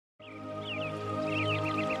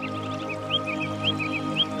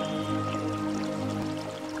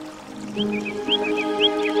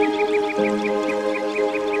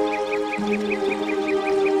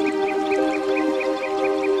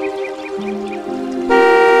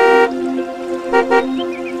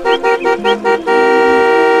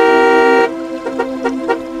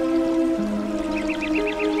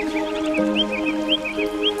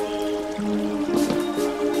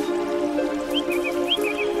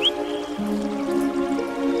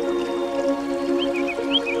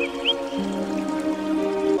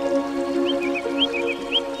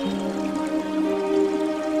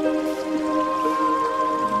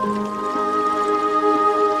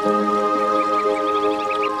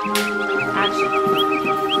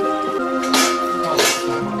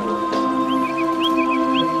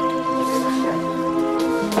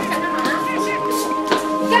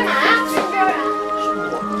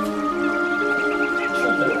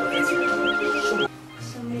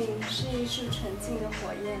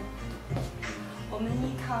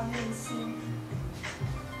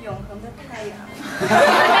永恒的太阳。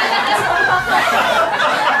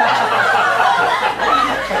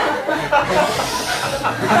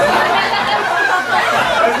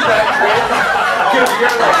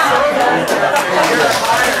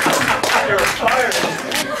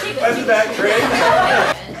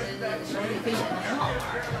手语可以演得很好玩，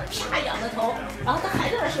啪仰着头，然后他还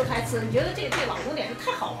在那说台词，你觉得这老公脸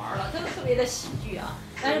太好玩了，特别的喜剧啊。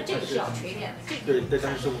但是这个是要锤炼的，这个对，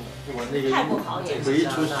但是我那个太不好演，唯一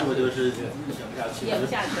出事我就是演不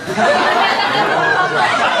下去，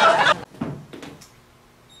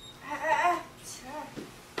哎，起来！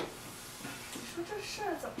你说这事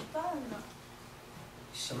儿怎么办呢？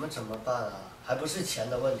什么怎么办啊？还不是钱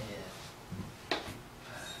的问题。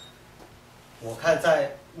我看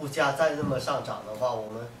在物价再这么上涨的话，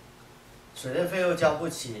我们水电费又交不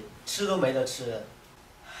起，吃都没得吃。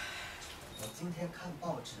我今天看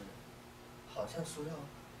报纸，好像说要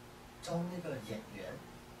招那个演员。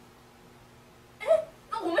哎，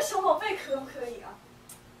那我们小宝贝可不可以啊？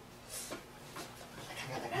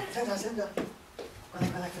来看，站着，过来。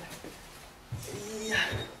哎呀！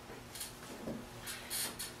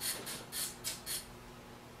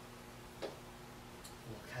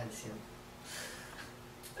我看行。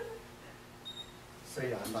虽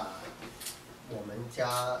然吧，我们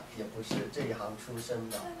家也不是这一行出身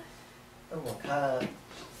的，但我看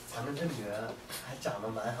咱们这女儿还长得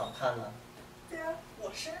蛮好看的。对啊，我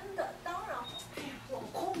生的，当然好。哎呀，老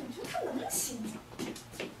公，你觉得她能行吗？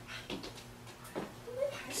都没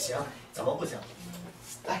排练。行，怎么不行？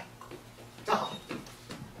来，站好，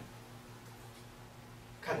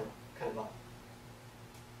看着吧，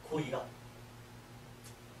哭一个。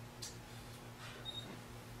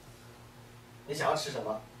你想要吃什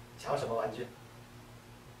么？想要什么玩具？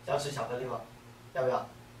想要吃巧克力吗？要不要？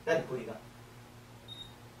那你哭一个。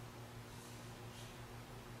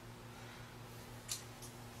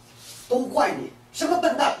都怪你，什么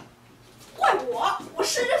笨蛋！怪我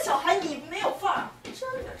生这小孩你没有范儿，真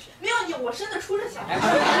的是没有你我生得出这小孩。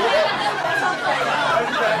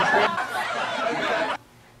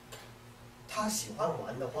他喜欢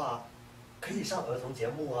玩的话，可以上儿童节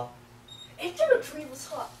目啊。哎，这个主意不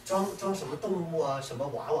错。装什么动物啊，什么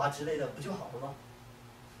娃娃之类的，不就好了吗？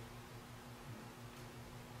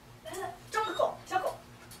来，装个狗，小狗，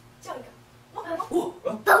叫一个，汪。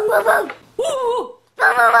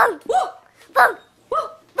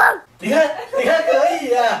你看可以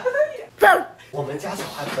耶。我们家小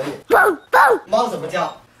孩可以。猫怎么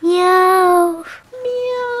叫？喵。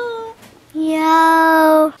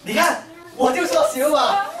你看，我就说行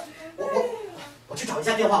嘛。我去找一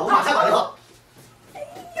下电话，我马上打电话。哎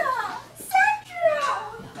呀，3只啊！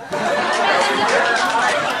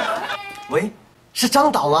喂，是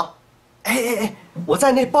张导吗？哎，我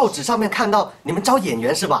在那报纸上面看到你们招演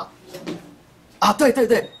员是吧？啊，对，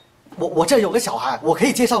我这有个小孩，我可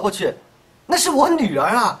以介绍过去。那是我女儿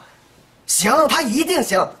啊，行，她一定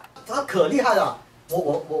行，她可厉害了。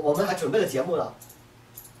我们还准备了节目了。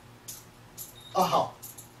哦，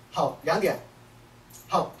好，2点，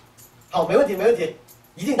好，没问题，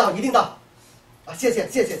一定到，啊，谢谢，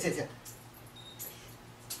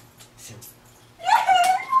行。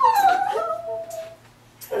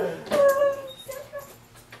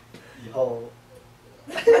以后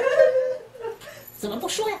怎么不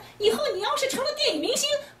说呀？以后你要是成了电影明星，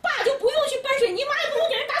爸就不用去搬水泥，妈也不用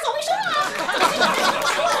给人打扫卫生了。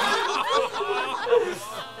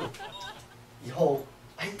以后，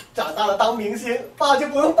长大了当明星，爸就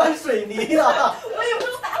不用搬水泥了，我也不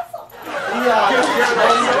用打扫。哎呀，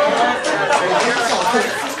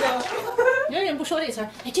人人不说这词儿，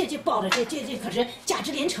哎，这抱着这可是价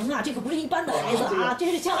值连城啊，这可不是一般的孩子啊，这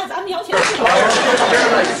是将来咱们要求。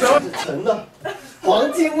成的。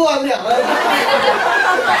黄金万两啊！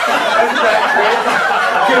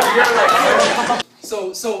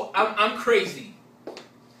 So I'm crazy.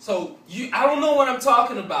 So I don't know what I'm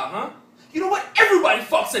talking about, huh? You know what? Everybody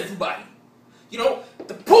fucks everybody. You know,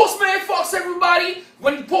 the postman fucks everybody.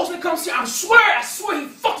 When the postman comes here, I swear he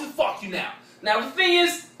fucking fuck you now. Now the thing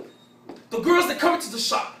is, the girls that come into the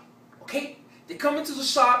shop, okay? They come into the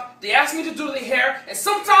shop, they ask me to do their hair, and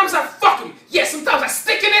sometimes I fuck them. Yeah, sometimes I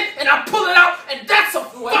stick in it and I pull it out, and that's a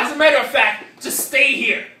fuck. As a matter of fact, just stay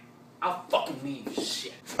here. I'll fucking leave.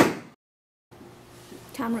 Shit.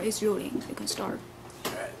 Camera is rolling. You can start.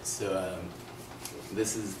 Alright, so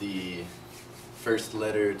this is the first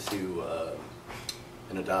letter to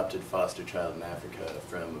an adopted foster child in Africa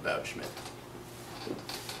from About Schmidt.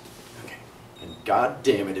 Okay. And god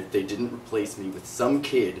damn it if they didn't replace me with some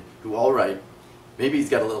kid who, alright, maybe he's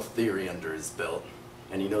got a little theory under his belt,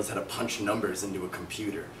 and he knows how to punch numbers into a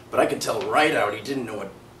computer, but I could tell right out he didn't know a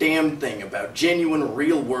damn thing about genuine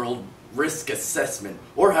real-world risk assessment,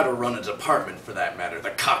 or how to run a department for that matter, the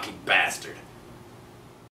cocky bastard.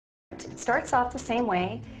 It starts off the same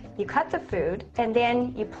way. You cut the food, and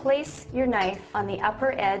then you place your knife on the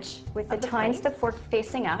upper edge with the tines, the fork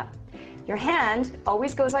facing up. Your hand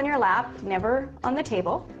always goes on your lap, never on the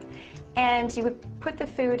table, and you would put the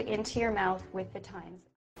food into your mouth with the tines.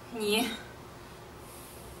 你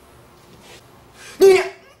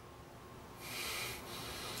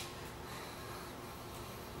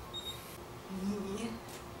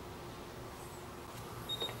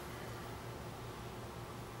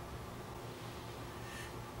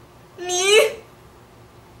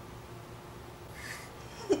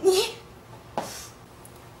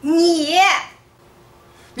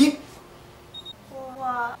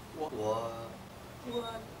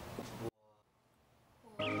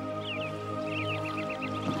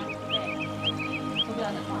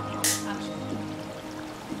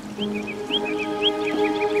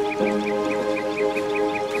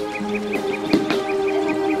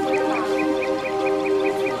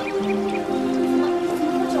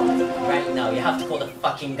Right now, you have to call the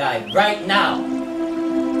fucking guy right now.